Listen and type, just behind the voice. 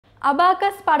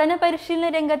Abacus പഠന പരിശീലന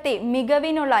രംഗത്തെ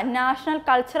മികവിനുള്ള നാഷണൽ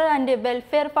കൾച്ചറൽ ആൻഡ്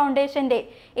വെൽഫെയർ ഫൗണ്ടേഷന്റെ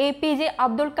APJ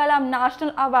Abdul Kalam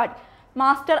national award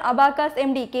master abacus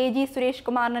MD KG Suresh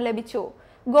കുമാറിന് ലഭിച്ചു.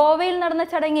 ഗോവയിൽ നടന്ന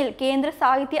ചടങ്ങിൽ കേന്ദ്ര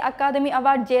സാഹിത്യ അക്കാദമി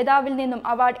അവാർഡ് ജേതാവിൽ നിന്നും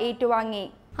അവാർഡ് ഏറ്റുവാങ്ങി.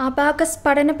 അബാക്കസ്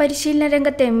പഠന പരിശീലന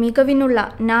രംഗത്തെ മികവിനുള്ള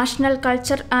നാഷണൽ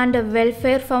കൾച്ചർ ആൻഡ്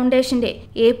വെൽഫെയർ ഫൗണ്ടേഷന്റെ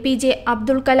APJ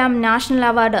Abdul Kalam national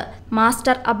award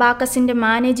master അബാക്കസിന്റെ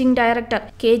managing director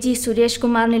KG Suresh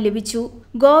കുമാറിന് ലഭിച്ചു.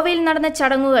 ഗോവയിൽ നടന്ന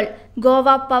ചടങ്ങുകൾ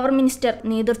ഗോവ പവർ മിനിസ്റ്റർ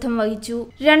നേതൃത്വം വഹിച്ചു.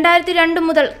 2002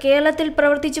 മുതൽ കേരളത്തിൽ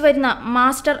പ്രവർത്തിച്ചു വരുന്ന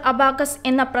മാസ്റ്റർ അബാക്കസ്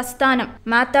എന്ന പ്രസ്ഥാനം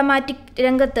മാത്തമാറ്റിക്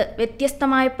രംഗത്ത്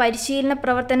വ്യത്യസ്തമായ പരിശീലന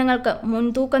പ്രവർത്തനങ്ങൾക്ക്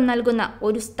മുൻതൂക്കം നൽകുന്ന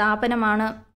ഒരു സ്ഥാപനമാണ്.